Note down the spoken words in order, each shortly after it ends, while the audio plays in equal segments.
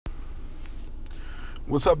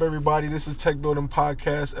What's up, everybody? This is Tech Building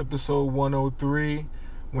Podcast, episode 103.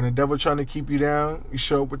 When the devil trying to keep you down, you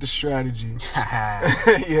show up with the strategy.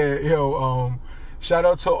 Shout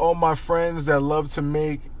out to all my friends that love to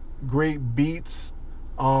make great beats.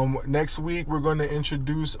 Next week, we're going to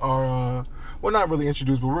introduce our, not really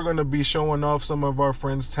introduce, but we're going to be showing off some of our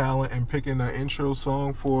friends' talent and picking an intro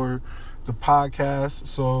song for the podcast.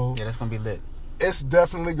 So yeah, that's going to be lit. It's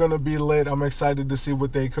definitely going to be lit. I'm excited to see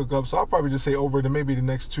what they cook up. So I'll probably just say over maybe the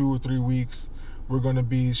next 2 or 3 weeks, we're going to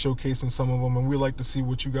be showcasing some of them. And we like to see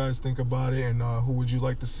what you guys think about it and who would you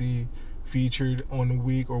like to see featured on the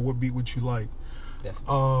week or what beat would you like.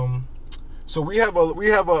 Definitely. So we have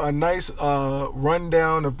a nice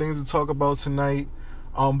rundown of things to talk about tonight.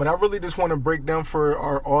 But I really just want to break down for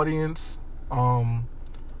our audience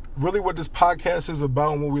really what this podcast is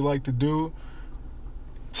about and what we like to do.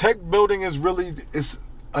 Tech building is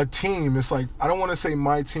a team. It's like, I don't want to say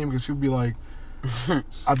my team because people be like,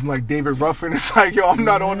 I'm like David Ruffin. It's like, yo, I'm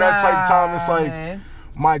not on that type of time. It's like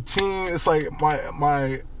my team. It's like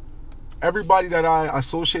my everybody that I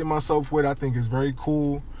associate myself with, I think is very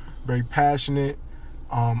cool, very passionate,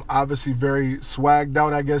 obviously very swagged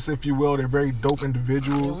out, I guess, if you will. They're very dope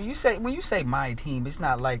individuals. When you say my team, it's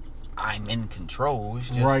not like I'm in control. It's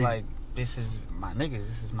just right. Like, this is my niggas.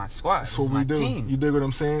 This is my squad. That's what we do. Team. You dig what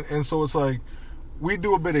I'm saying? And so it's like, we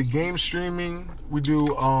do a bit of game streaming. We do,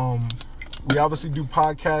 we obviously do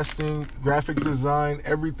podcasting, graphic design,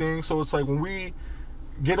 everything. So it's like when we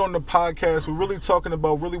get on the podcast, we're really talking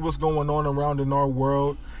about really what's going on around in our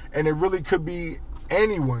world. And it really could be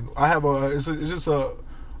anyone. It's just a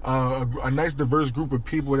nice diverse group of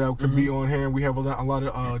people that could be on here. And we have a lot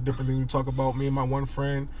of different things we talk about. Me and my one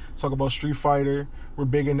friend talk about Street Fighter. We're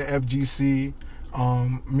big into FGC.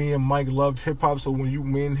 Me and Mike love hip hop, so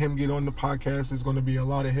when me and him get on the podcast, it's going to be a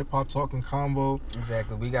lot of hip hop talking convo.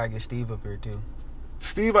 Exactly. We gotta get Steve up here too.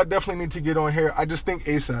 Steve, I definitely need to get on here. I just think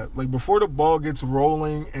ASAP, like before the ball gets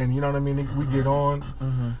rolling, and you know what I mean, we get on.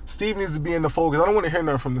 Steve needs to be in the focus. I don't want to hear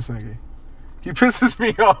nothing from this nigga. He pisses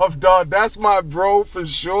me off, dog. That's my bro for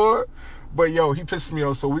sure. But yo, he pisses me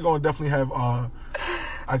off. So we're gonna definitely have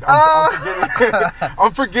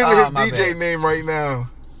I'm forgetting his DJ name right now.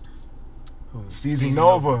 Steezy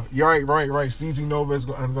Nova. You're right. Steezy Nova is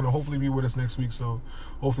going to hopefully be with us next week, so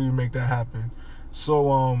hopefully we make that happen.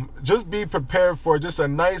 So just be prepared for just a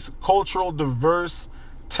nice, cultural, diverse,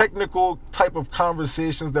 technical type of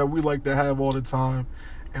conversations that we like to have all the time,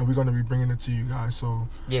 and we're going to be bringing it to you guys. So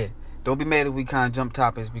yeah. Don't be mad if we kind of jump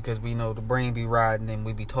topics because we know the brain be riding and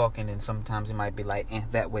we be talking and sometimes it might be like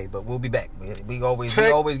that way, but we'll be back. We always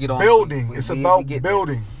get on. Building. It's about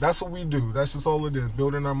building. That's what we do. That's just all it is.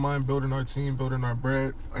 Building our mind, building our team, building our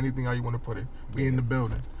bread, anything how you want to put it. We in the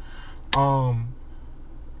building.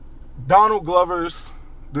 Donald Glover's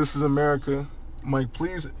This Is America. Mike,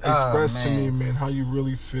 please express to me, man, how you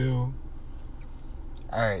really feel.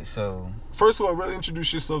 Alright, so first of all, really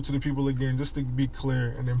introduce yourself to the people again, just to be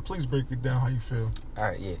clear, and then please break it down how you feel.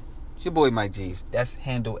 Alright, yeah. It's your boy Mike G's. That's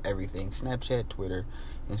handle everything. Snapchat, Twitter,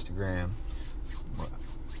 Instagram.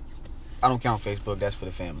 I don't count Facebook, that's for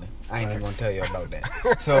the family. I ain't even gonna tell you about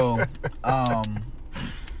that. So,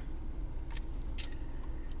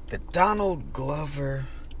 the Donald Glover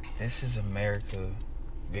This Is America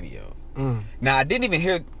video. Now I didn't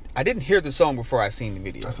hear the song before I seen the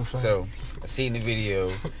video. That's a fact. So I seen the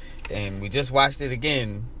video, and we just watched it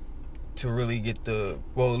again to really get at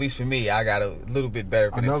least for me, I got a little bit better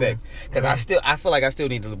of an effect. Because I feel like I still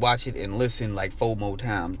need to watch it and listen like 4 more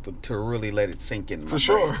times, but to really let it sink in. For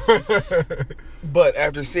sure. But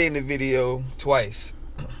after seeing the video twice,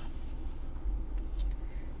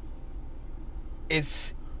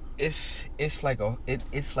 it's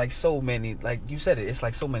like so many, like you said it, it's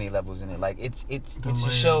like so many levels in it. Like it's a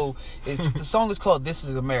show. The song is called This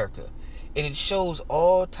Is America, and it shows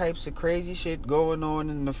all types of crazy shit going on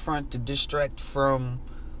in the front to distract from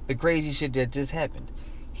the crazy shit that just happened.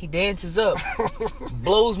 He dances up,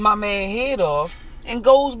 blows my man head off, and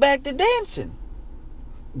goes back to dancing.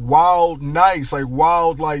 Wild, nice, like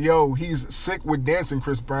wild, like yo, he's sick with dancing,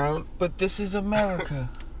 Chris Brown. But this is America.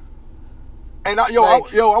 And I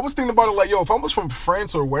was thinking about it like, yo, if I was from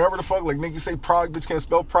France or wherever the fuck, like niggas say Prague, bitch can't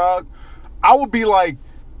spell Prague, I would be like,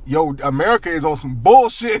 yo, America is on some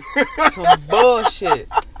bullshit. Some bullshit.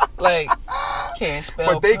 Like, can't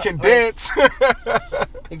spell but they can dance.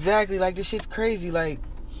 Exactly, like this shit's crazy. Like,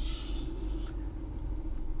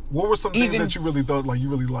 what were some things that you really thought, like, you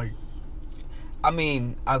really liked? I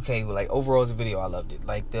mean, okay, well, like overall as a video, I loved it.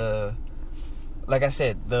 Like I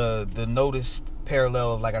said, the noticed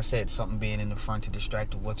parallel of, like I said, something being in the front to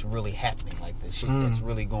distract of what's really happening, like the shit that's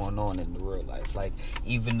really going on in the real life. Like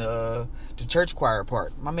even the church choir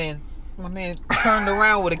part. My man turned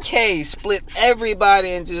around with a K, split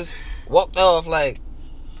everybody, and just walked off like.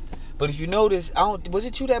 But if you notice, was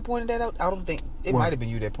it you that pointed that out? I don't think it might have been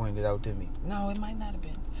you that pointed it out to me. No, it might not have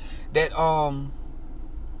been. That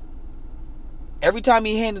every time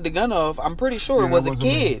he handed the gun off, I'm pretty sure it was a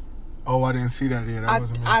kid. Me. Oh, I didn't see that yet. That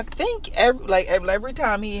wasn't me. I think every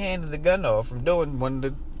time he handed the gun off from doing one of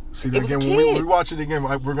the. See that again. When we watch it again,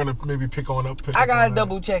 we're gonna maybe pick up. I gotta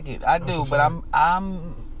double check it. I do, but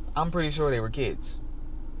I'm pretty sure they were kids.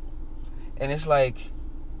 And it's like,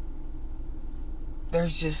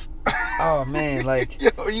 there's just, oh man, like you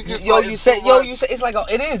said it's like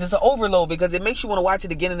it's an overload because it makes you want to watch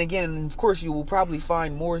it again and again, and of course you will probably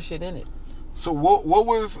find more shit in it. So what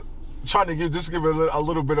was trying to give it a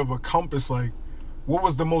little bit of a compass, like what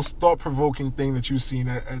was the most thought-provoking thing that you've seen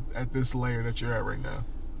at this layer that you're at right now?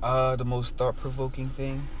 The most thought-provoking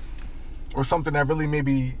thing, or something that really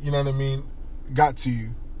maybe, you know what I mean, got to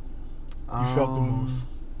you. You felt the most.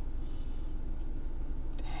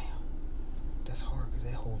 Damn, that's hard because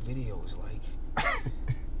that whole video is like,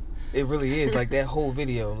 it really is like that whole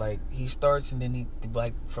video. Like he starts and then he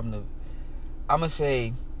like from the, I'm gonna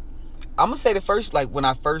say the first, like when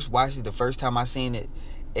I first watched it the first time I seen it,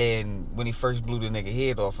 and when he first blew the nigga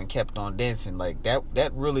head off and kept on dancing, like that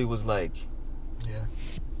really was like, yeah.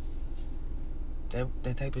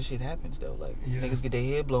 That type of shit happens though. Like niggas get their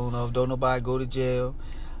head blown off. Don't nobody go to jail.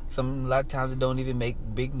 A lot of times it don't even make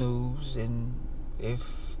big news. And if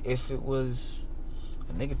it was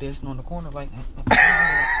a nigga dancing on the corner like,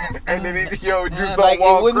 and then just like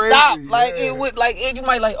it wouldn't crazy. stop. Like it would, like you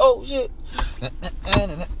might like, oh shit,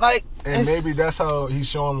 like. And maybe that's how he's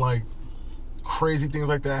showing like crazy things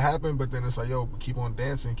like that happen. But then it's like, yo, keep on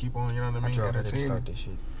dancing, keep on, you know what I mean? Entertaining. Start this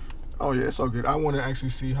shit. Oh yeah, it's so good. I want to actually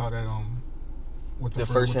see how that what the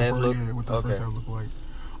first half look. Yeah, what the first half look like.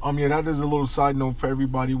 Yeah, that is a little side note for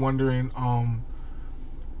everybody wondering.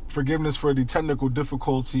 Forgiveness for the technical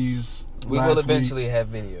difficulties. We will eventually have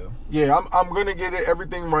video. Yeah, I'm gonna get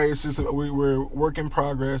everything right. It's just we're work in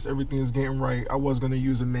progress. Everything is getting right. I was gonna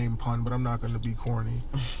use a name pun, but I'm not gonna be corny.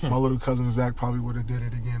 My little cousin Zach probably would have did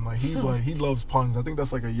it again. Like he loves puns. I think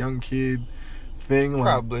that's like a young kid thing. Like,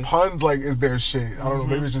 probably puns like is their shit. I don't know.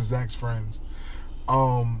 Maybe it's just Zach's friends.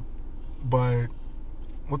 But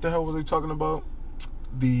what the hell was he talking about?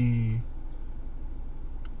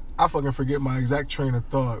 I fucking forget my exact train of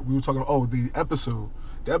thought. We were talking about, the episode.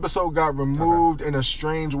 The episode got removed in a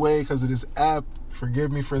strange way because of this app.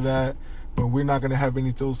 Forgive me for that. But we're not going to have any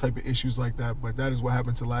of those type of issues like that. But that is what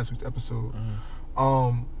happened to last week's episode.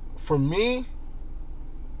 For me,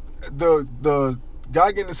 the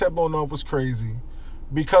guy getting his head blown off was crazy.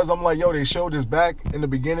 Because I'm like, yo, they showed his back in the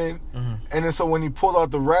beginning. And then so when he pulled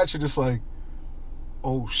out the ratchet, it's like,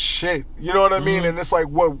 oh shit, you know what I mean? And it's like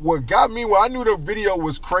what got me, what I knew the video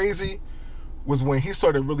was crazy was when he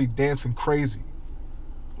started really dancing crazy.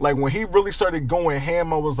 Like when he really started going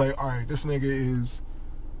ham, I was like, all right, this nigga is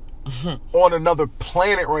on another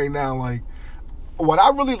planet right now. Like what I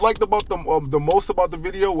really liked about the most about the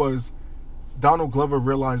video was Donald Glover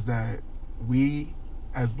realized that we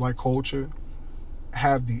as black culture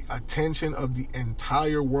have the attention of the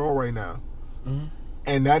entire world right now.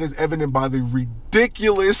 And that is evident by the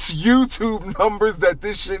ridiculous YouTube numbers that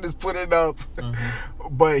this shit is putting up.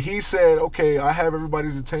 But he said, okay, I have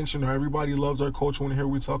everybody's attention, or everybody loves our culture when they hear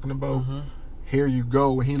what we're talking about. Here you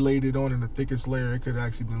go. And he laid it on in the thickest layer it could have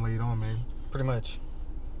actually been laid on, man. Pretty much.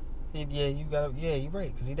 Yeah, you're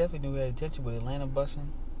right. Because he definitely knew he had attention with Atlanta busing.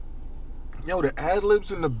 Yo, the ad-libs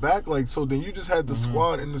in the back, like, so then you just had the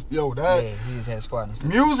squad and this, yeah, he just had a squad and stuff.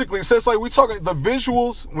 Musically, so it's like, we talking, the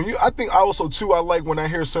visuals, I think I also, too, I like when I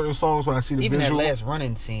hear certain songs, when I see the even visual. Even that last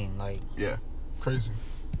running scene, like. Yeah, crazy.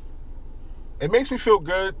 It makes me feel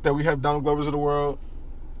good that we have Donald Glovers of the world,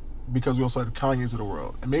 because we also have the Kanye's of the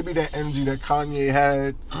world. And maybe that energy that Kanye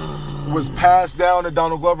had was passed down to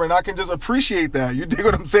Donald Glover, and I can just appreciate that. You dig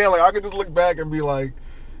what I'm saying? Like, I can just look back and be like,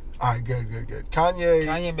 all right, good.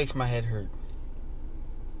 Kanye makes my head hurt.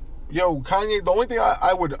 Yo, Kanye, the only thing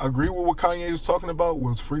I would agree with what Kanye was talking about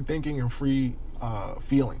was free thinking and free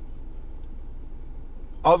feeling.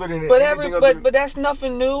 Other than but that's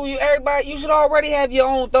nothing new. You should already have your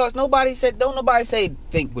own thoughts. Don't nobody say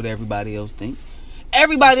think what everybody else think.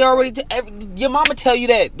 Everybody already your mama tell you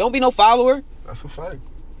that. Don't be no follower. That's a fact.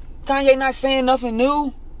 Kanye not saying nothing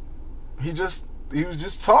new. He was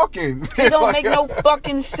just talking. It don't make no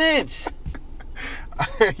fucking sense.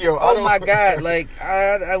 Yo, oh my God! Like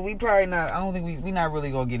we probably not. I don't think we not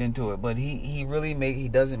really gonna get into it. But he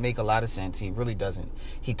doesn't make a lot of sense. He really doesn't.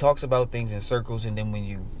 He talks about things in circles, and then when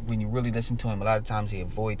you really listen to him, a lot of times he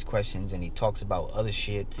avoids questions and he talks about other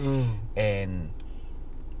shit. And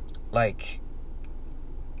like,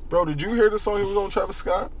 bro, did you hear the song he was on Travis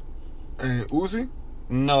Scott and Uzi?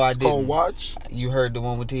 No, I didn't. It's called Watch. You heard the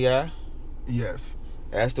one with T.I.? Yes.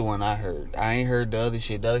 That's the one I heard. I ain't heard the other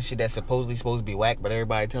shit. The other shit that's supposedly supposed to be whack, but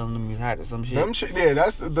everybody telling them he's hot or some shit. Them shit, yeah,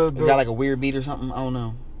 that's the It's got like a weird beat or something. I don't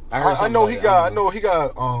know. I know he got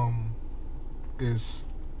is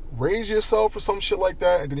Raise Yourself or some shit like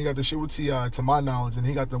that, and then he got the shit with T.I. to my knowledge, and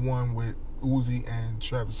he got the one with Uzi and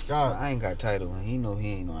Travis Scott. I ain't got Tidal, and he know he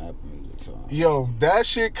ain't on Apple Music. So yo, that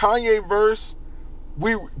shit, Kanye verse.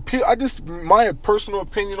 My personal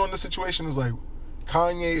opinion on the situation is like,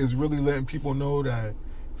 Kanye is really letting people know that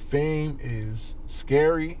fame is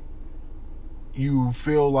scary. You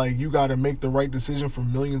feel like you got to make the right decision for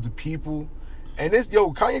millions of people. And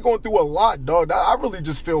Kanye going through a lot, dog. I really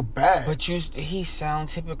just feel bad. But he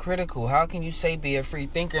sounds hypocritical. How can you say be a free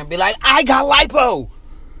thinker and be like, I got lipo?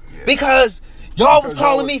 Yeah. Because y'all was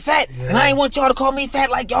calling me fat. Yeah. And I ain't want y'all to call me fat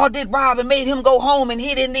like y'all did Rob and made him go home and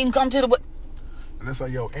he didn't even come to the... And it's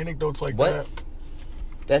like, anecdotes like what? that.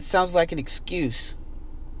 That sounds like an excuse.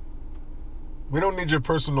 We don't need we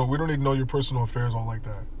don't need to know your personal affairs all like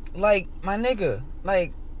that. Like, my nigga,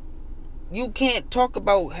 like, you can't talk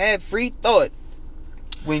about have free thought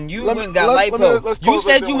when you got lipo. You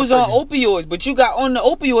said you was on opioids, but you got on the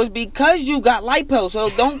opioids because you got lipo.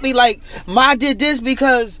 So don't be like, Ma did this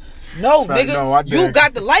because... No, fact, nigga, no, you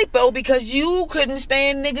got the lipo because you couldn't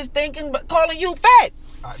stand niggas calling you fat.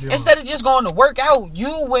 Instead of just going to work out,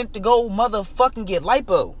 you went to go motherfucking get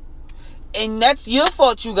lipo. And that's your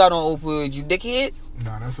fault you got on opioids, you dickhead.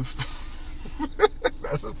 Nah, that's a fact.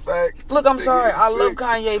 Look, I'm sorry. I love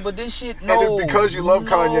Kanye, but this shit, no. And it's because you love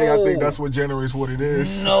Kanye, I think that's what generates what it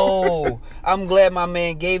is. No. I'm glad my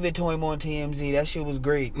man gave it to him on TMZ. That shit was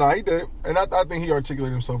great. Nah, he did. And I think he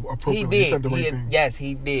articulated himself appropriately. He did. He said the right thing. Yes,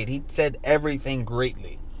 he did. He said everything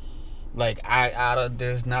greatly. Like,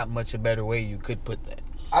 there's not much a better way you could put that.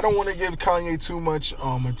 I don't want to give Kanye too much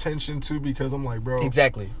attention to because I'm like, bro.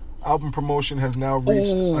 Exactly. Album promotion has now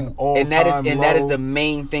reached an all-time low. And that is the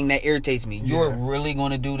main thing that irritates me. You're really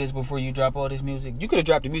going to do this before you drop all this music? You could have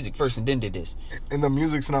dropped the music first and then did this. And the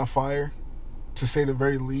music's not fire, to say the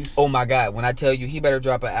very least. Oh my God. When I tell you, he better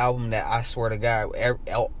drop an album that I swear to God,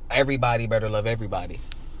 everybody better love everybody.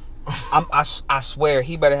 I swear,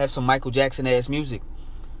 he better have some Michael Jackson-ass music.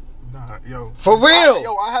 Nah, yo. For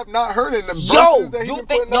real. I have not heard it in the verses that he been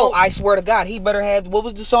putting out. I swear to God, he better have, what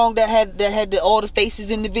was the song that had all the faces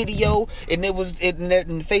in the video, and it was in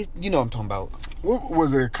the face, you know what I'm talking about. What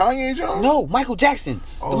was it, Kanye John? No, Michael Jackson.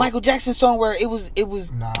 The Michael Jackson song where it was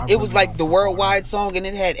like the worldwide song, and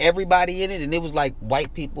it had everybody in it, and it was like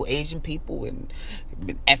white people, Asian people, and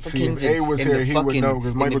Africans. See, if A was here, he would know,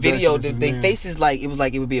 because Michael Jackson. In the video, they faces like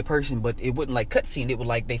it would be a person, but it wouldn't like cutscene. It would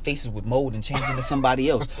like their faces would mold and change into somebody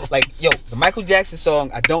else. Like, yo, the Michael Jackson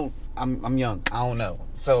song. I'm young. I don't know.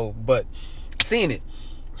 So, but seeing it,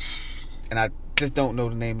 and I just don't know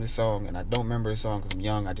the name of the song, and I don't remember the song because I'm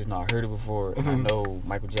young. I just know I heard it before, and I know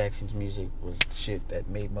Michael Jackson's music was shit that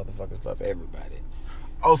made motherfuckers love everybody.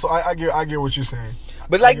 Oh, so I get what you're saying.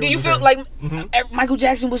 But like, do you feel like Michael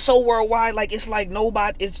Jackson was so worldwide? Like, it's like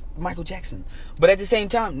it's Michael Jackson. But at the same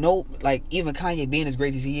time, no, like even Kanye being as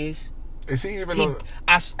great as he is he even?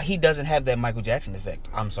 He doesn't have that Michael Jackson effect.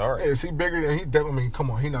 I'm sorry. Is he bigger than he? I mean,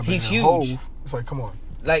 come on, he's huge. Hove. It's like, come on.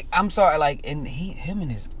 Like, I'm sorry, like, and him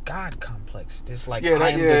and his God complex. This like, I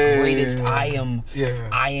am the greatest. Yeah.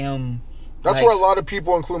 I am. That's like, where a lot of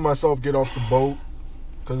people, including myself, get off the boat.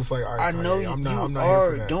 Because it's like, all right, I know I'm not you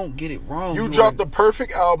here for that. Don't get it wrong. You dropped the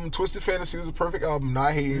perfect album. Twisted Fantasy was a perfect album.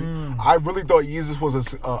 Not hating. I really thought Yeezus was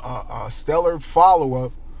a stellar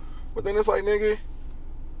follow-up. But then it's like, nigga,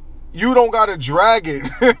 you don't got to drag it.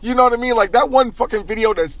 You know what I mean? Like that one fucking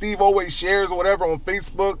video that Steve always shares or whatever on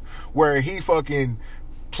Facebook where he fucking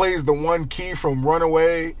plays the one key from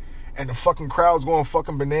Runaway and the fucking crowd's going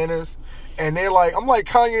fucking bananas. And they're like, I'm like,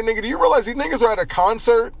 Kanye, nigga, do you realize these niggas are at a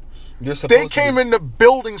concert? They came in the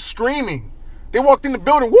building screaming. They walked in the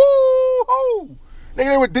building, woo-hoo!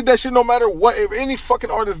 Nigga, they did that shit no matter what. If any fucking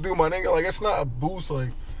artist do, my nigga, like, it's not a boost, like.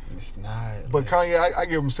 It's not. But like, Kanye, I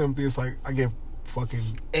give him sympathy. It's like, I give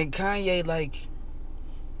fucking. And Kanye, like,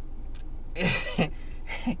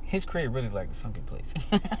 his career really like a sunken place.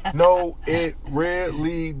 No, it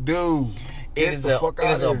really do. It is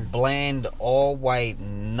a bland, all white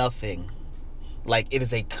nothing. Like, it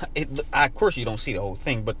is of course you don't see the whole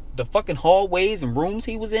thing, but the fucking hallways and rooms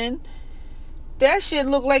he was in, that shit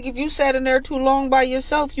look like if you sat in there too long by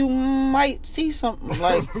yourself, you might see something.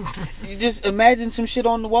 Like, you just imagine some shit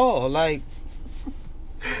on the wall. Like,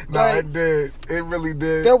 nah, it did. It really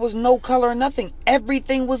did. There was no color or nothing.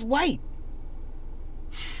 Everything was white.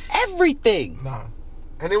 Everything. Nah.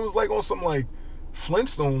 And it was like on some like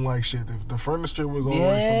Flintstone like shit. The furniture was on like some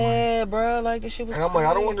yeah, bro. Like, this shit was. And I'm like,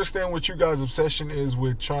 I don't understand what you guys' obsession is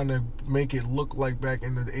with trying to make it look like back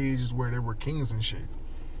in the ages where there were kings and shit.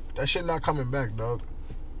 That shit not coming back, dog.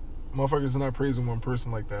 Motherfuckers not praising one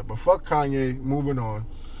person like that. But fuck Kanye. Moving on.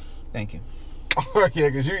 Thank you. Yeah,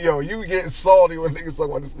 because you get salty when niggas talk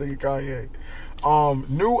about this nigga Kanye.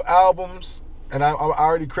 New albums, and I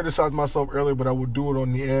already criticized myself earlier, but I will do it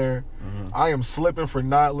on the air. Mm-hmm. I am slipping for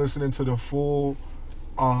not listening to the full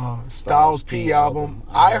Styles P album.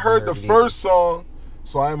 I heard the first song,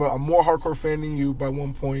 so I'm more hardcore fan than you by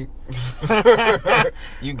 1 point.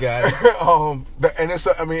 You got it. And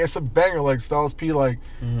it's a banger, like Styles P. Like,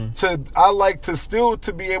 I like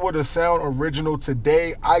to be able to sound original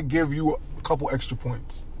today. I give you a couple extra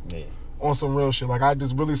points. Yeah. On some real shit. Like, I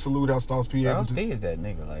just really salute how Styles P. Styles P is that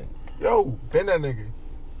nigga. Like, yo, been that nigga.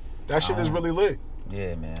 That shit is really lit.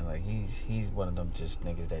 Yeah, man. Like, he's one of them just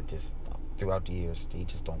niggas that just throughout the years he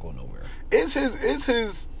just don't go nowhere. Is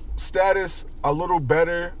his status a little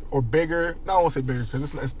better or bigger? No, I won't say bigger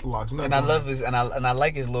because it's the Locks. And I love his and I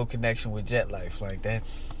like his little connection with Jet Life like that.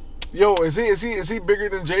 Yo, is he bigger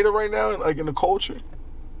than Jada right now? Like in the culture?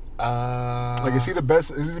 Like is he the best?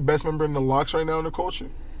 Is he the best member in the Locks right now in the culture?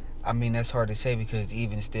 I mean, that's hard to say because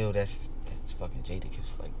even still, that's fucking Jada.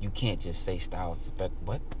 Because like you can't just say Styles. But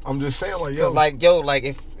what? I'm just saying, like like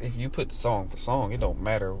if you put song for song, it don't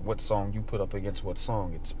matter what song you put up against what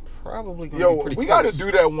song. It's probably gonna be pretty we close. Gotta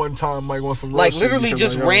do that one time, like on some real like shit, literally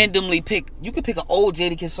just like, randomly pick. You could pick an old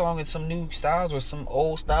Jadakiss song and some new Styles, or some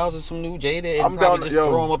old Styles and some new Jada, and probably just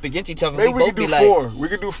throw them up against each other. Maybe we could do like, 4. We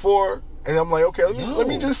could do 4, and I'm like, okay, let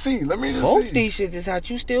me just see. Both these shit is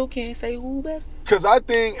out. You still can't say who better. Because I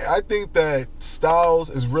think that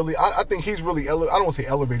Styles is really. I think he's really. I don't want to say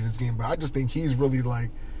elevated his game, but I just think he's really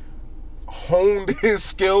like honed his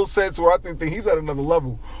skill sets where I think he's at another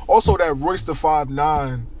level. Also, that Royce the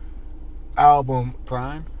 5'9" album.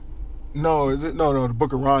 Prime? No, is it? No, the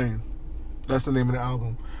Book of Ryan. That's the name of the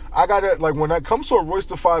album. I gotta, like, when that comes to a Royce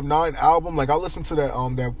the 5'9" album, like, I listened to that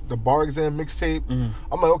the Bar Exam mixtape. Mm-hmm.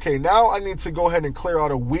 I'm like, okay, now I need to go ahead and clear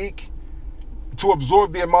out a week to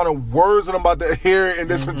absorb the amount of words that I'm about to hear in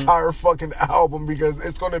this entire fucking album, because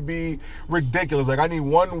it's gonna be ridiculous. Like, I need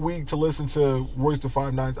 1 week to listen to Royce the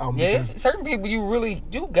 5'9's album. Yeah, certain people you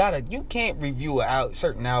can't review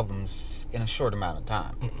certain albums in a short amount of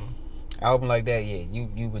time. Album like that, yeah,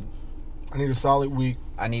 you would. I need a solid week.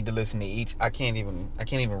 I need to listen to each. I can't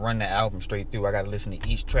even run the album straight through. I got to listen to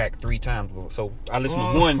each track 3 times. So I listen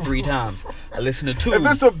to 1 3 times. I listen to 2. If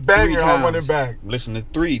it's a banger, I'll run it back. Listen to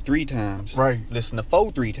 3 times. Right. Listen to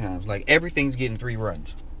 4 3 times. Like, everything's getting 3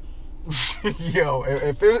 runs. Yo,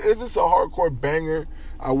 if it's a hardcore banger,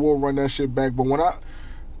 I will run that shit back. But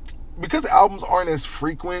because albums aren't as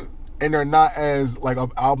frequent and they're not as like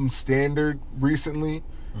of album standard recently,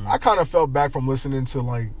 I kind of fell back from listening to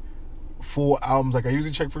like full albums. Like, I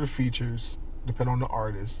usually check for the features, depending on the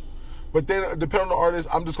artist. But then, depending on the artist,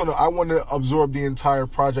 I want to absorb the entire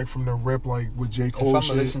project from the rip, like with J. Cole. If I'm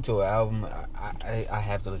going to listen to an album, I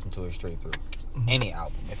have to listen to it straight through. Any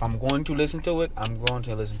album. If I'm going to listen to it, I'm going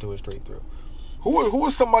to listen to it straight through. Who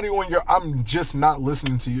is somebody on your I'm just not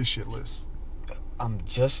listening to your shit list? I'm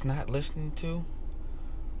just not listening to?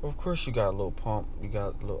 Of course you got a Lil Pump. You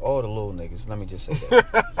got all the little niggas. Let me just say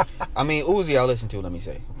that. I mean, Uzi I listen to, let me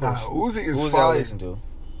say. Nah, Uzi is Uzi fire. I listen to.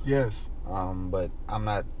 Yes. But I'm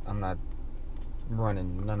not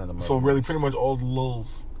running none of them. So really pretty much all the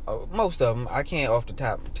Lils. Most of them. I can't off the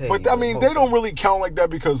top tell you. But I mean, they don't really count like that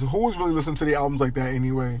because who's really listening to the albums like that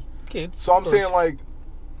anyway? Kids. So I'm saying, like,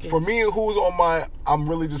 for me, who's on my I'm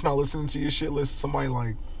really just not listening to your shit list, somebody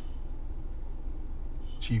like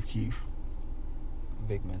Chief Keef.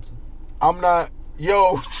 Vic Mensa. I'm not.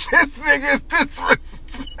 Yo, this nigga is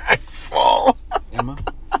disrespectful. Emma?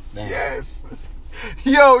 Yes.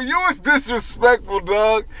 Yo, you is disrespectful,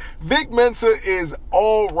 dog. Vic Mensa is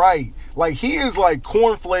all right. Like, he is like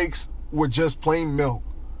cornflakes with just plain milk.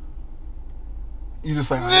 You just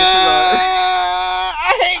like,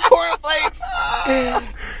 I hate cornflakes.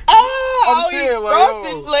 I'm saying, like,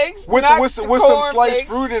 frosted flakes with some sliced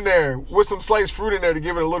fruit in there. With some sliced fruit in there to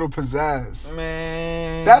give it a little pizzazz.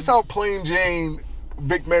 Man. That's how plain Jane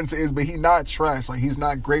Vic Mensa is, but he not trash. Like, he's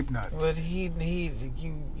not Grape Nuts. But you ain't,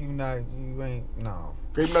 no.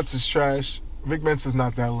 Grape Nuts is trash. Vic Mensa's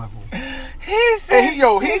not that level. He said, he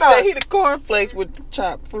said he the cornflakes with the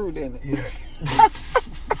chopped fruit in it. Yeah.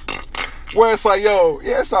 Where it's like, yo,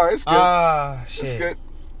 yeah, it's alright, it's good. Shit. It's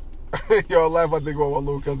good. Yo, I laugh. I think about my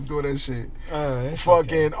little cousin doing that shit.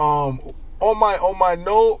 Fucking on my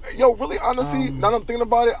note, yo, really honestly, now that I'm thinking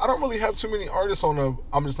about it, I don't really have too many artists on the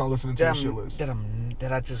I'm just not listening to the shit list.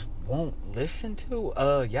 That I just won't listen to.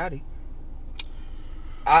 Yachty.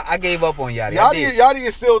 I gave up on Yachty. Yachty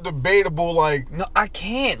is still debatable. Like, no, I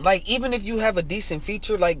can't. Like, even if you have a decent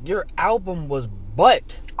feature, like your album was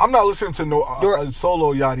butt. I'm not listening to no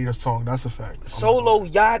solo Yachty song. That's a fact. Solo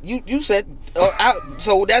Yachty. You said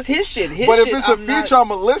so that's his shit. But if it's a feature,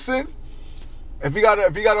 I'ma listen. If he got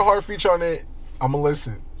a hard feature on it, I'ma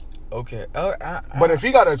listen. Okay. But if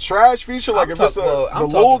he got a trash feature, like if it's the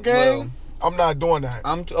Lil Gang, I'm not doing that.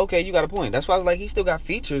 Okay. You got a point. That's why I was like, he still got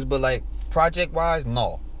features, but like project wise,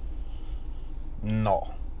 no.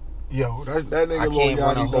 Yo, that nigga I can't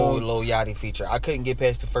run a whole Lil Yachty feature. I couldn't get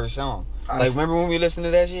past the first song. Remember when we listened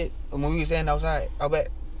to that shit? When we were standing outside, out back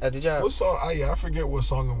at the job. What song? I forget what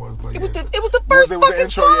song it was, but it was the first fucking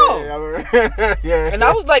song. Yeah. And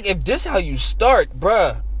I was like, if this how you start,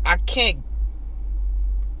 bruh, I can't.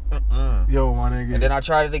 Yo, my nigga. And then I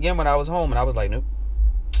tried it again when I was home, and I was like, nope.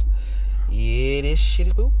 Yeah, this shit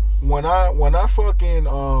is boo. When I fucking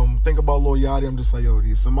think about Lil Yachty, I'm just like, yo,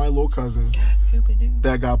 these some of my little cousins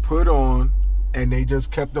that got put on, and they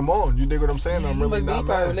just kept them on. You dig what I'm saying? I'm really not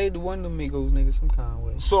mad. Related to one of them Migos niggas some kind of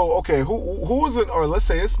way. So okay, who is it? Or let's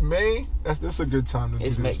say it's May. This a good time to do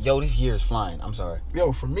this. Yo, this year is flying. I'm sorry.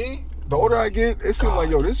 Yo, for me, the older I get, it seems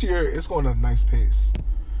like this year it's going at a nice pace.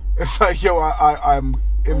 It's like, yo, I'm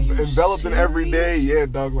enveloped in every day. Yeah,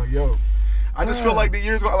 dog. Like, yo, I just feel like the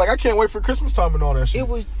years like I can't wait for Christmas time and all that shit.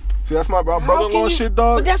 See, that's my brother-in-law shit,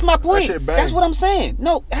 dog. But that's my point. That shit bang. That's what I'm saying.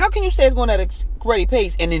 No, how can you say it's going at a ready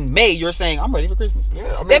pace, and in May you're saying I'm ready for Christmas?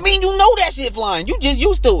 Yeah, I mean, that mean you know that shit flying. You just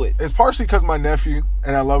used to it. It's partially because my nephew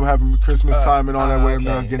and I love having Christmas time and all that. Way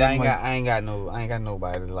okay. I ain't got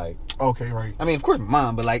nobody to like. Okay, right. I mean, of course,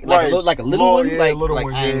 mom, but like a little one, yeah, like little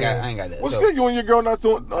one. I ain't got that. What's good? You and your girl not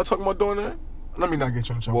talking about doing that? Let me not get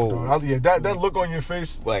you in trouble, dog. Yeah, that look on your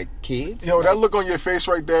face, like kids. Yo, that look on your face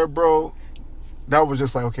right there, bro. That was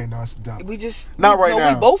just like, okay, no, it's dumb. We just not right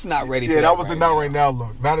now. We both not ready. Yeah, for that was the not right now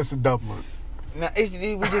look. That is a dumb look. Now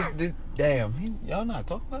we just damn. Y'all not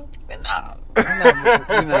talking about? Nah.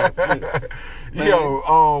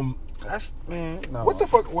 Yo, that's man. No. What the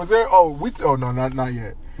fuck was there? Oh no, not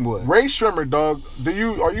yet. What? Rae Sremmurd, dog.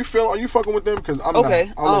 Are you fucking with them? Because I'm okay.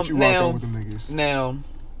 not. I'll let you rock out with them niggas. Now.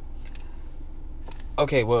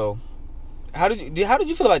 Okay, well, how did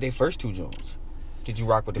you feel about their first two joints? Did you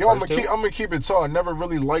rock with the first two? I'm gonna keep it tall. I never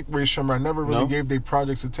really liked Rae Sremmurd. I never really gave their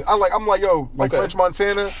projects attention. I'm like, yo, French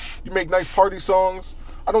Montana, you make nice party songs.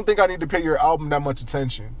 I don't think I need to pay your album that much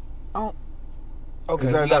attention. Oh, okay.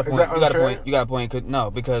 You got a point.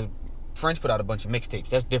 No, because French put out a bunch of mixtapes.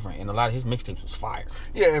 That's different, and a lot of his mixtapes was fire.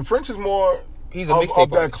 Yeah, and French is more. He's a mixtape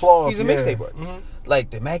artist. That clause. He's a mixtape artist. Mm-hmm.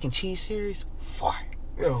 Like the Mac and Cheese series, fire.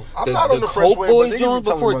 Yo, I'm not on the French Coke Boys joint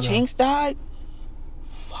before Chinks died.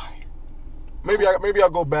 Maybe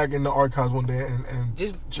I'll go back in the archives one day and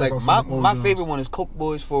just check like out my favorite one is Coke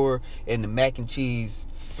Boys 4 and the Mac and Cheese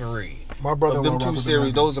 3. My brother of them two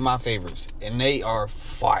series, those are my favorites, and they are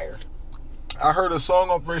fire. I heard a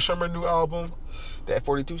song off Rae Sremmurd's new album. That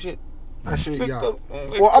 42 shit. That shit, yeah.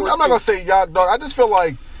 Well, I'm not gonna say yacht, dog. I just feel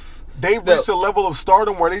like they've reached a level of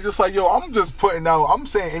stardom where they just like, yo, I'm just putting out. I'm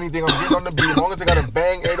saying anything. I'm getting on the beat as long as they got a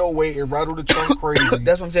bang 808 and rattle the trunk crazy.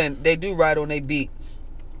 That's what I'm saying. They do ride on their beat.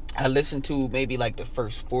 I listened to maybe like the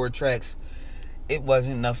first 4 tracks. It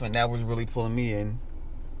wasn't nothing that was really pulling me in.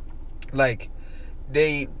 Like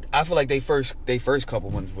I feel like they first couple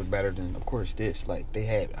ones was better than, of course, this. Like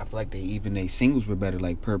I feel like they singles were better.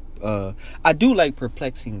 Like I do like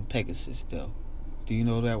Perplexing Pegasus though. Do you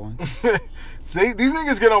know that one? These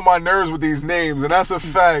niggas get on my nerves with these names, and that's a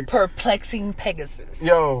fact. Perplexing Pegasus.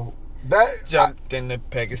 Yo. That jumped in the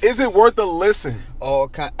Pegasus. Is it worth a listen?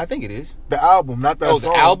 I think it is. The album, not that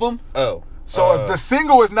song. The album? Oh. So if the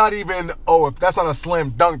single is not even, if that's not a slam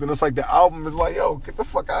dunk, then it's like the album is like, yo, get the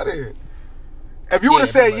fuck out of here. If you would have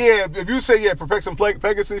said, if you say, Perplexing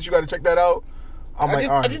Pegasus, you got to check that out. All right.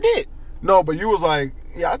 I just did. No, but you was like,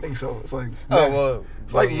 yeah, I think so. It's like,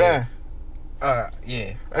 it's like, yeah.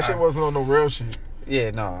 Yeah. That shit wasn't on no real shit. Yeah,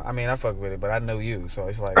 no. I mean, I fuck with it, but I know you, so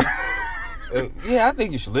it's like... yeah, I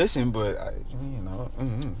think you should listen, but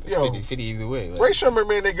it's 50-50 either way. Like, Rae Sremmurd,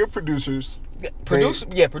 man, they good producers.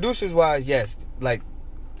 Producers wise, yes. Like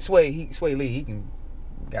Sway Lee, he can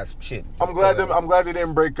got some shit. I'm glad they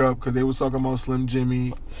didn't break up because they was talking about Slim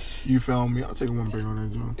Jimmy. You found me. I'll take one break on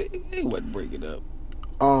that joint. They wasn't breaking up.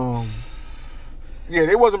 Yeah,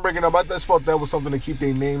 they wasn't breaking up. I just felt that was something to keep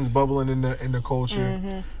their names bubbling in the culture.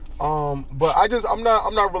 Mm-hmm. But I'm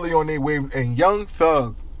not really on their wave. And Young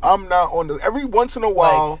Thug, I'm not on the. Every once in a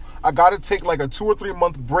while, I gotta take like a 2 or 3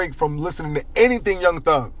 month break from listening to anything Young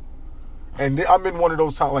Thug. And I'm in one of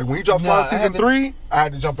those times. Like when he dropped Slime Season 3, I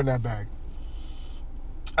had to jump in that bag.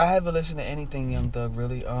 I haven't listened to anything Young Thug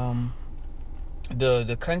really.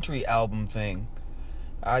 The country album thing,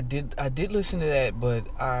 I did listen to that, but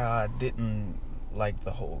I didn't like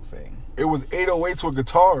the whole thing. It was 808s with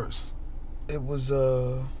guitars. It was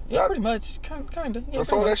pretty much kind of. Yeah,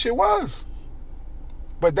 that's all that shit was.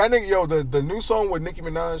 But that nigga, the new song with Nicki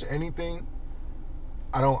Minaj, Anything,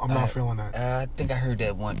 I'm not feeling that. I think I heard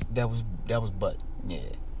that once. That was butt. Yeah,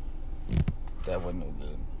 that wasn't no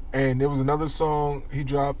good. And there was another song he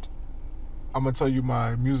dropped. I'm gonna tell you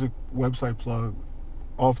my music website plug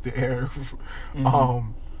off the air.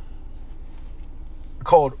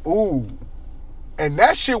 Called Ooh, and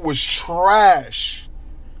that shit was trash.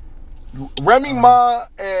 Remy Ma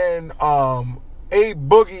and A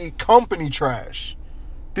Boogie Company trash.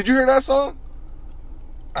 Did you hear that song?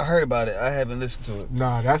 I heard about it. I haven't listened to it.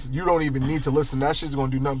 Nah, you don't even need to listen. That shit's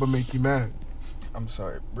gonna do nothing but make you mad. I'm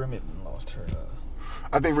sorry, Remy lost her.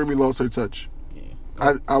 I think Remy lost her touch. Yeah,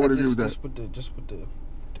 I would agree with that. Just with the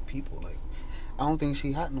people, like, I don't think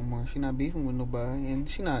she hot no more. She not beefing with nobody, and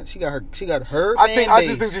she got her. I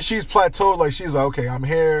just think that she's plateaued. Like she's like, okay, I'm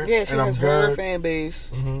here. Yeah, she and has I'm her good. fan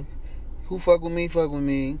base. Mm-hmm. Who fuck with me?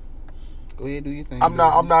 Go ahead, do your thing. I'm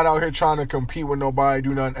not out here trying to compete with nobody,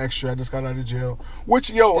 do nothing extra. I just got out of jail.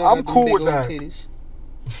 Which, I'm cool with that. Yo,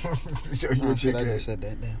 you a dickhead. I just said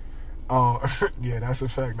that down. Yeah, that's a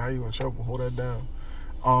fact. Now you in trouble. Hold that down.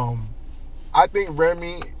 I think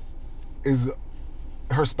Remy is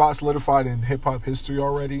her spot solidified in hip hop history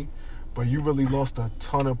already, but you really lost a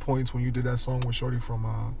ton of points when you did that song with Shorty from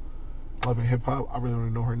Love and Hip Hop. I really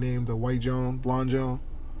don't know her name. The white Joan, blonde Joan.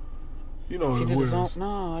 You know she who did it a song. is.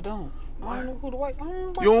 No, I don't. I don't know who the white.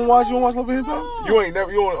 You don't watch Love and Hip Hop? You ain't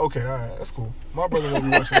never. You don't. Okay, all right, that's cool. My brother don't be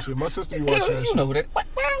watching that shit. My sister be watching that shit. You know who that? What?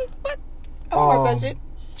 I don't watch that shit.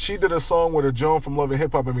 She did a song with a Joan from Love and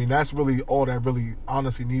Hip Hop. I mean, that's really all that really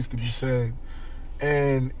honestly needs to be said.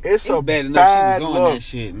 And it's a bad enough bad she was on look. that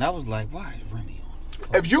shit, and I was like, why is Remy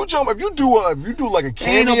on? If you do like a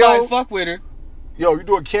cameo, ain't nobody fuck with her. Yo, you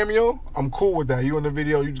do a cameo, I'm cool with that. You in the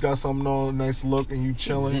video, you just got something on, nice look, and you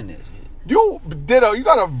chilling. You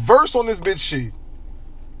got a verse on this bitch shit.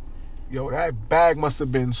 Yo, that bag must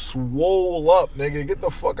have been swole up, nigga. Get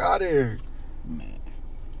the fuck out of here. Man.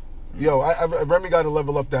 Yo, Remy got to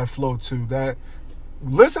level up that flow too.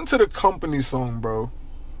 Listen to the Company song, bro.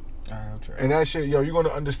 Alright, I'll try. And that shit, yo, you're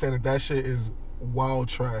gonna understand that shit is wild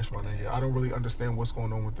trash, my nigga. I don't really understand what's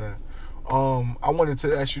going on with that. I wanted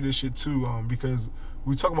to ask you this shit too, because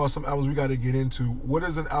we talk about some albums we got to get into. What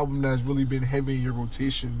is an album that's really been heavy in your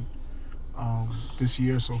rotation this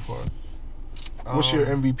year so far? What's your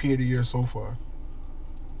MVP of the year so far?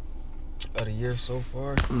 Of the year so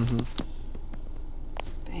far? Mm-hmm.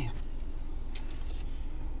 Damn.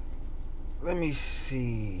 Let me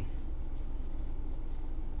see.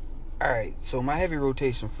 Alright, so my heavy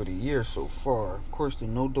rotation for the year so far, of course, the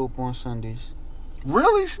No Dope on Sundays.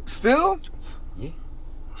 Really? Still? Yeah.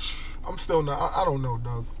 I'm still not. I don't know,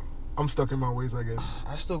 dog. I'm stuck in my ways, I guess.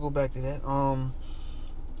 I still go back to that.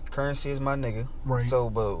 Currency is my nigga. Right. So,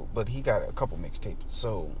 but he got a couple mixtapes.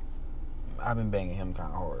 So, I've been banging him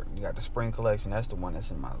kind of hard. You got the Spring Collection. That's the one that's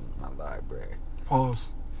in my library. Pause.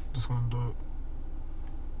 Just gonna do it.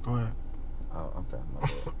 Go ahead. Oh, okay. My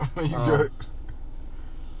bad. You good?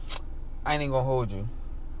 I ain't even gonna hold you.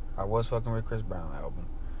 I was fucking with Chris Brown album.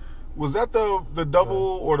 Was that the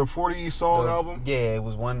double or the 40 song album? Yeah, it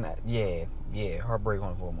was one. Yeah. Heartbreak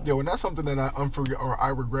on the Full Moon. Yo, and that's something that I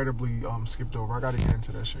regrettably skipped over. I gotta get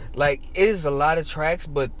into that shit. Like, it is a lot of tracks,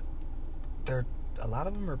 but a lot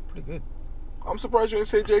of them are pretty good. I'm surprised you didn't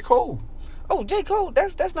say J. Cole. Oh, J. Cole,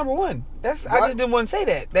 that's number one. I just didn't want to say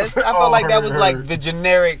that. I felt like that was like the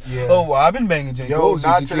generic. Yeah. Oh, well, I've been banging J. Cole.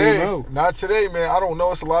 Not today. Not today, man. I don't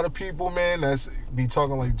know. It's a lot of people, man, that's be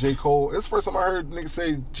talking like J. Cole. It's the first time I heard niggas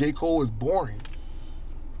say J. Cole is boring.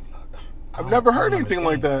 I've never heard anything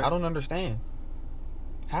like that. I don't understand.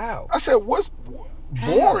 How? I said, what's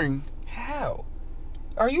boring? How?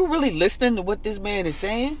 Are you really listening to what this man is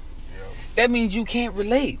saying? Yeah. That means you can't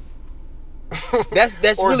relate. That's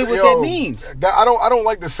really what that means. I don't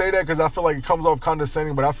like to say that because I feel like it comes off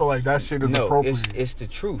condescending, but I feel like that shit is appropriate. It's the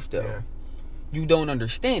truth though. Yeah. you don't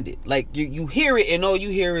understand it. Like, you hear it, and all you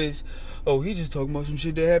hear is, oh, he just talking about some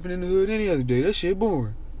shit that happened in the hood any other day. That shit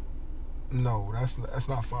boring. No, that's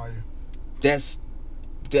not fire.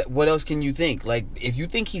 What else can you think? Like, if you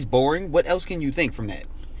think he's boring, what else can you think from that?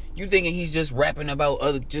 You thinking he's just rapping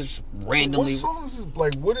about just randomly? What songs is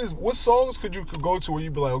like? What songs could you go to where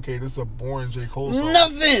you'd be like, okay, this is a boring J. Cole song?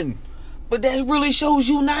 Nothing. But that really shows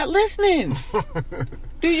you not listening.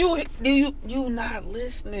 Do you not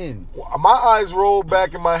listening? My eyes roll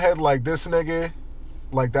back in my head like this nigga,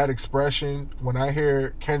 like that expression when I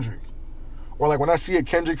hear Kendrick, or like when I see a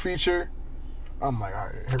Kendrick feature, I'm like, all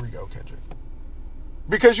right, here we go, Kendrick.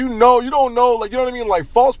 Because you don't know, like, you know what I mean? Like,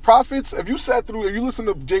 False Prophets, if you listen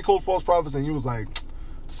to J. Cole False Prophets and you was like,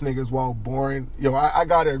 this nigga's wild boring, yo, I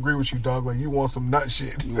gotta agree with you, dog. Like, you want some nut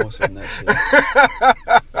shit. You want some nut shit.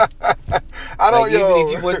 I don't, like, yo.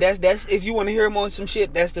 If you want, if you want to hear him on some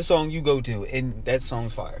shit, that's the song you go to, and that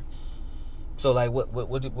song's fire. So, like,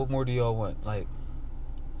 what more do y'all want? Like,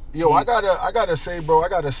 yo, I gotta say, bro, I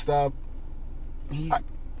gotta stop.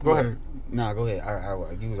 Go ahead. Nah, go ahead.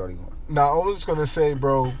 You was already going. Nah, I was just gonna say,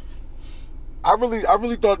 bro, I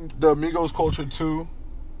really thought the Migos Culture 2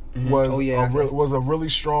 was a really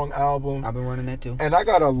strong album. I've been running that too. And I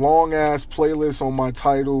got a long ass playlist on my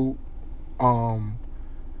title,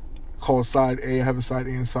 called Side A. I have a Side A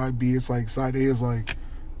and Side B. It's like Side A is like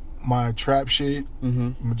my trap shit,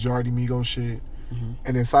 majority Migos shit,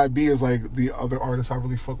 and then Side B is like the other artists I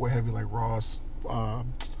really fuck with heavy, like Ross,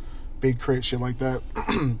 Big Crit, shit like that.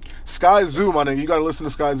 Sky Zoo, my nigga. You gotta listen to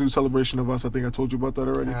Sky Zoo Celebration of Us. I think I told you about that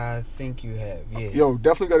already. I think you have, yeah. Yo,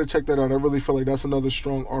 definitely gotta check that out. I really feel like that's another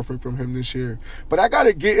strong offering from him this year. But I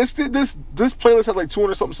gotta this playlist has like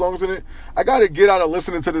 200 something songs in it. I gotta get out of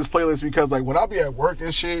listening to this playlist because like when I be at work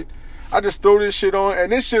and shit, I just throw this shit on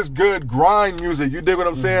and it's just good grind music. You dig what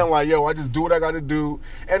I'm saying? Like, yo, I just do what I gotta do.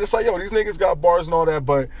 And it's like, yo, these niggas got bars and all that,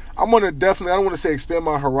 but I'm gonna definitely, I don't wanna say expand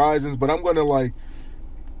my horizons, but I'm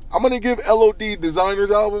gonna give LOD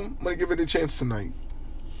Designer's album, I'm gonna give it a chance tonight.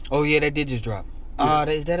 Oh yeah, that did just drop. Yeah.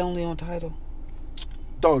 Is that only on Tidal?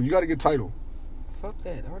 Dog, you gotta get Tidal. Fuck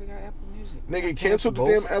that. I already got Apple Music. Nigga, cancel the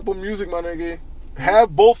damn Apple Music, my nigga.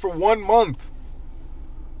 Have both for 1 month.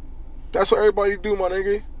 That's what everybody do, my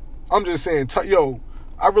nigga. I'm just saying, yo,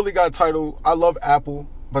 I really got Tidal. I love Apple,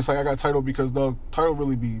 but it's like I got Tidal because, dog, Tidal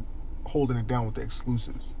really be holding it down with the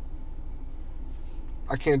exclusives.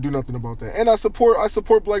 I can't do nothing about that. And I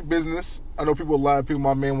support black business. I know people laugh.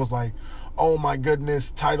 My man was like, oh my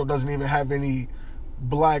goodness, Tidal doesn't even have any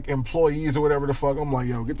black employees or whatever the fuck. I'm like,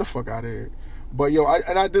 yo, get the fuck out of here. But yo,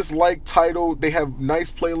 I just like Tidal. They have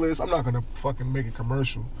nice playlists. I'm not gonna fucking make a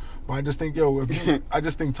commercial, but I just think, yo, I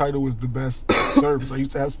just think Tidal is the best service. I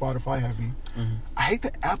used to have Spotify heavy. I hate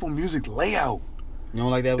the Apple Music layout. You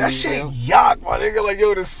don't like that? That shit yuck, my nigga. Like,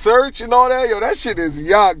 yo, the search and all that, yo, that shit is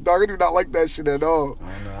yuck, dog. I do not like that shit at all.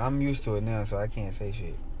 I don't know. I'm used to it now, so I can't say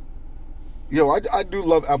shit. Yo, I do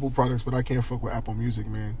love Apple products, but I can't fuck with Apple Music,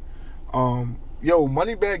 man. Yo,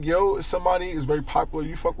 Moneybagg Yo is somebody who's very popular.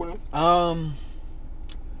 You fuck with him?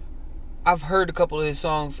 I've heard a couple of his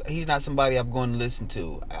songs. He's not somebody I'm going to listen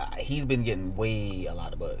to. He's been getting a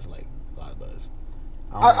lot of buzz.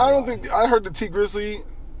 I don't think I heard the T Grizzly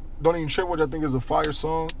Don't Even Trip, which I think is a fire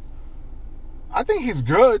song. I think he's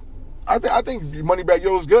good. I think Moneybagg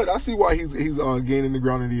Yo is good. I see why he's gaining the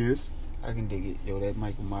ground that he is. I can dig it. Yo, that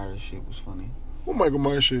Michael Myers shit was funny. What Michael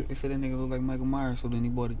Myers shit? They said that nigga looked like Michael Myers, so then he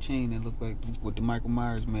bought a chain that looked like with the Michael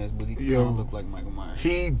Myers mask, but he kind of looked like Michael Myers.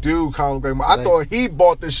 He do kind of look like Michael. I thought he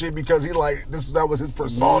bought this shit because he that was his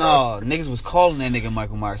persona. No, niggas was calling that nigga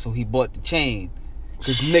Michael Myers, so he bought the chain.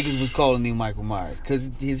 Because niggas was calling him Michael Myers. Because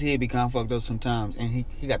his head be kind of fucked up sometimes. And he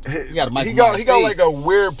got a Michael Myers He got like a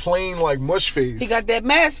weird, plain, like, mush face. He got that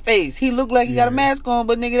mask face. He looked like he got a mask on,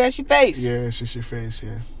 but nigga, that's your face. Yeah, it's just your face,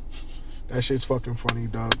 yeah. That shit's fucking funny,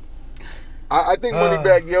 dog. I think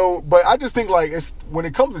Moneybagg Yo, but I just think, like, it's when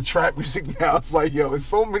it comes to trap music now, it's like, yo, it's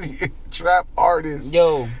so many trap artists.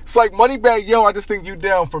 Yo. It's like Moneybagg Yo, I just think you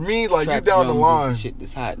down. For me, like, trap you down the line. Is the shit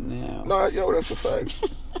that's hot now. Nah, yo, that's a fact.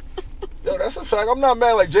 Yo, that's a fact. I'm not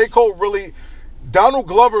mad. Like, J. Cole really... Donald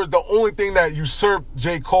Glover is the only thing that usurped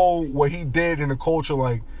J. Cole, what he did in the culture.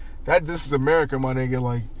 Like, that. This is America, my nigga.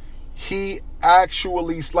 Like, he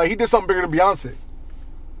actually... Like, he did something bigger than Beyonce.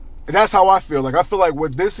 And that's how I feel. Like, I feel like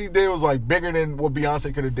what this he did was, like, bigger than what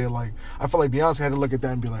Beyonce could have did. Like, I feel like Beyonce had to look at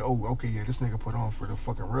that and be like, oh, okay, yeah, this nigga put on for the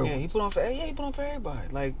fucking real ones. He put on for everybody.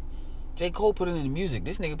 Like, J. Cole put it in the music.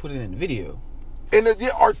 This nigga put it in the video. And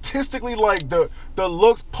artistically, like, the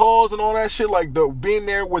looks, pause, and all that shit, like, the being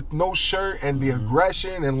there with no shirt and the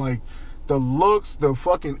aggression and, like, the looks, the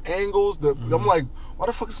fucking angles, I'm like, why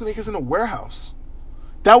the fuck is the niggas in the warehouse?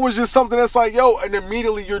 that was just something that's like, yo, and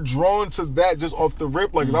immediately you're drawn to that just off the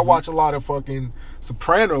rip. Like, 'cause I watch a lot of fucking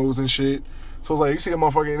Sopranos and shit. So it's like, you see a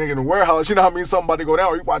motherfucking nigga in the warehouse, you know what I mean? Somebody go down,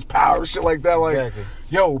 or you watch Power, shit like that. Like, Exactly.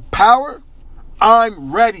 yo, Power,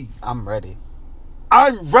 I'm ready. I'm ready.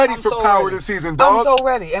 I'm ready for so Power ready. this season, dog. I'm so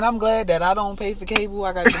ready, and I'm glad that I don't pay for cable.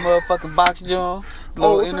 I got the motherfucking box, John.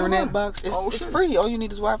 Little internet box. It's free. All you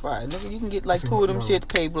need is Wi-Fi. Nigga, you can get like 2 of them shit.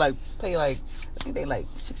 Pay like I think they like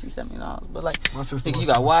 $60-$70. But like, nigga, you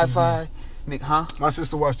got Wi-Fi. Nigga, huh? My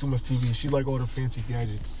sister watch too much TV. She like all the fancy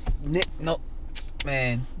gadgets. No,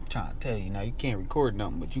 man. I'm trying to tell you now, you can't record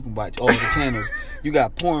nothing, but you can watch all the channels. You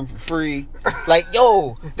got porn for free. Like,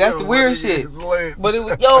 yo, that's the weird shit. But it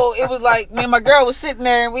was like, me and my girl was sitting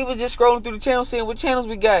there and we was just scrolling through the channels, seeing what channels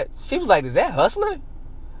we got. She was like, "Is that Hustler?"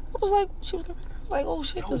 I was like, "Oh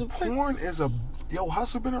shit, yo, porn is a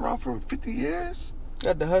Hustler been around for 50 years."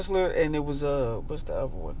 Got the Hustler, and it was what's the other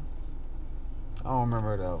one? I don't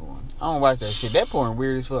remember the other one. I don't watch that shit. That porn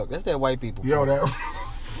weird as fuck. That's that white people. Yo, porn. that.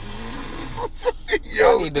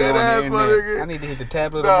 Yo, I need to go on the internet. I need to hit the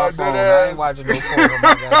tablet on my phone. I ain't watching no porn on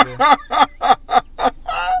my goddamn.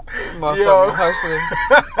 Motherfucking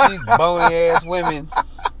Hustler. These bony ass women.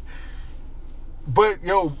 But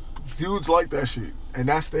yo, dudes like that shit, and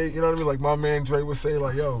that's you know what I mean. Like my man Dre would say,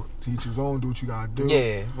 like, yo, teach his own, do what you gotta do.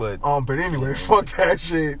 Yeah, but anyway, fuck that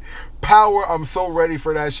shit. Power, I'm so ready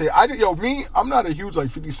for that shit. I'm not a huge like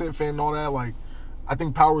 50 Cent fan and all that. Like, I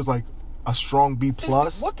think Power is like a strong B+.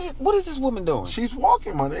 What is this woman doing? She's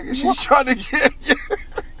walking, my nigga. She's trying to get.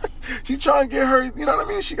 She's trying to get her. You know what I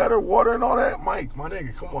mean? She got her water and all that. Mike, my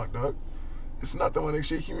nigga, come on, dog. It's nothing, my nigga.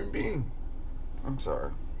 She's a human being. I'm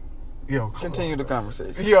sorry. Yo, continue the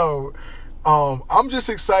conversation. Yo, I'm just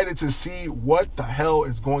excited to see what the hell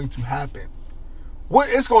is going to happen.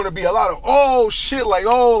 It's going to be a lot of shit, like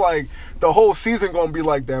the whole season going to be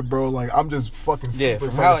like that, bro. Like, I'm just fucking super from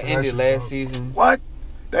excited how for it that ended shit, last bro. season. What?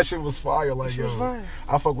 That shit was fire. Like, was fire.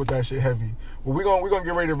 I fuck with that shit heavy. Well, we're gonna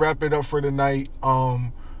get ready to wrap it up for tonight.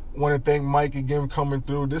 Want to thank Mike again coming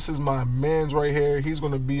through. This is my man's right here. He's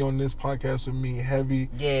gonna be on this podcast with me heavy.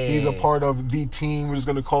 Yeah. He's a part of the team. We're just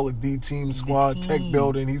gonna call it the team squad. Tech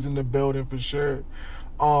building. He's in the building for sure.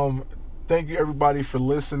 Thank you everybody for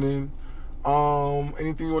listening.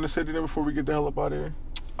 Anything you want to say to them before we get the hell up out of here?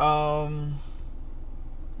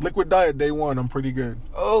 Liquid diet day 1. I'm pretty good.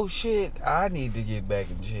 Oh shit! I need to get back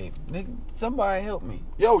in shape. Nigga, somebody help me.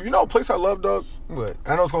 Yo, you know a place I love, dog? What?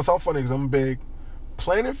 I know it's gonna sound funny because I'm big.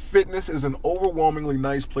 Planet Fitness is an overwhelmingly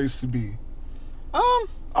nice place to be. I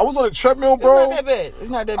was on a treadmill, bro. It's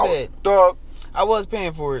not that bad. Dog. I was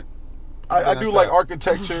paying for it. I do like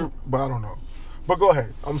architecture, but I don't know. But go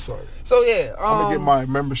ahead. I'm sorry. So yeah, I'm gonna get my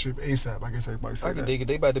membership ASAP. I guess everybody say I can dig it.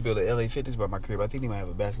 They about to build a LA Fitness by my crib. I think they might have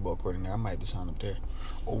a basketball court in there. I might have to sign up there.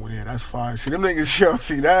 Oh yeah, that's fine. See them niggas show.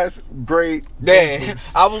 See, that's great. Yeah,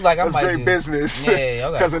 business. I was like, that's great business. Yeah,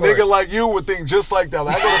 because a nigga like you would think just like that.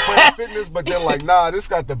 Like, I go to Planet Fitness, but then like, nah, this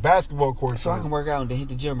got the basketball court. So I can work out and then hit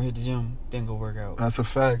the gym, then go work out. That's a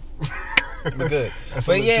fact. But good.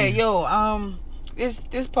 But yeah, yo,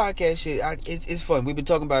 this podcast shit, it's fun. We've been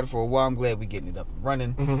talking about it for a while. I'm glad we're getting it up and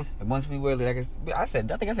running. Mm-hmm. And once we really, I think I said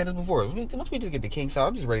this before. Once we just get the kinks out,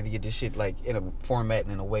 I'm just ready to get this shit like in a format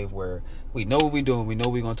and in a way where we know what we're doing. We know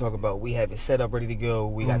what we're gonna talk about. We have it set up, ready to go.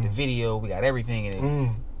 We got the video. We got everything,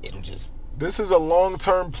 and it'll just. This is a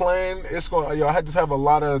long-term plan. It's going. I just have a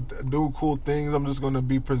lot of new cool things. I'm just gonna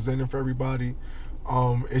be presenting for everybody.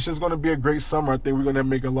 It's just gonna be a great summer. I think we're gonna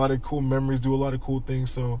make a lot of cool memories, do a lot of cool things.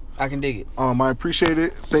 So I can dig it. I appreciate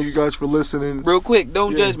it. Thank you guys for listening. Real quick,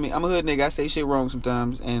 don't judge me. I'm a hood nigga. I say shit wrong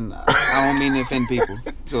sometimes, and I don't mean to offend people.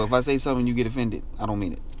 So if I say something you get offended, I don't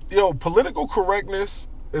mean it. Yo, political correctness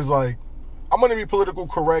is like, I'm gonna be political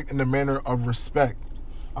correct in the manner of respect.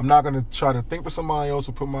 I'm not gonna try to think for somebody else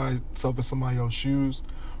or put myself in somebody else's shoes.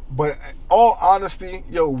 But all honesty,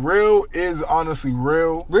 yo, real is honestly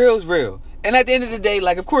real. Real's real. And at the end of the day,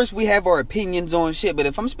 like, of course, we have our opinions on shit, but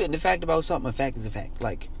if I'm spitting the fact about something, a fact is a fact.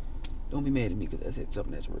 Like, don't be mad at me because I said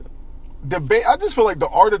something that's real. Debate. I just feel like the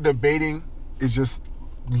art of debating is just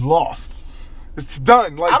lost. It's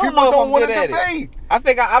done. Like, people don't want to debate. I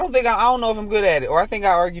don't know if I'm good at it, or I think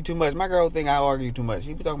I argue too much. My girl think I argue too much.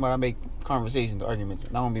 She be talking about I make conversations, arguments,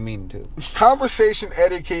 and I don't be meaning to. Conversation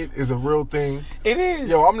etiquette is a real thing. It is.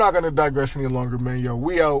 Yo, I'm not gonna digress any longer, man. Yo,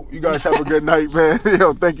 we out. You guys have a good night, man.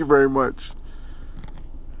 Yo, thank you very much.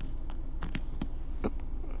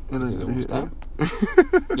 Yo, just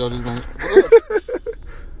gonna...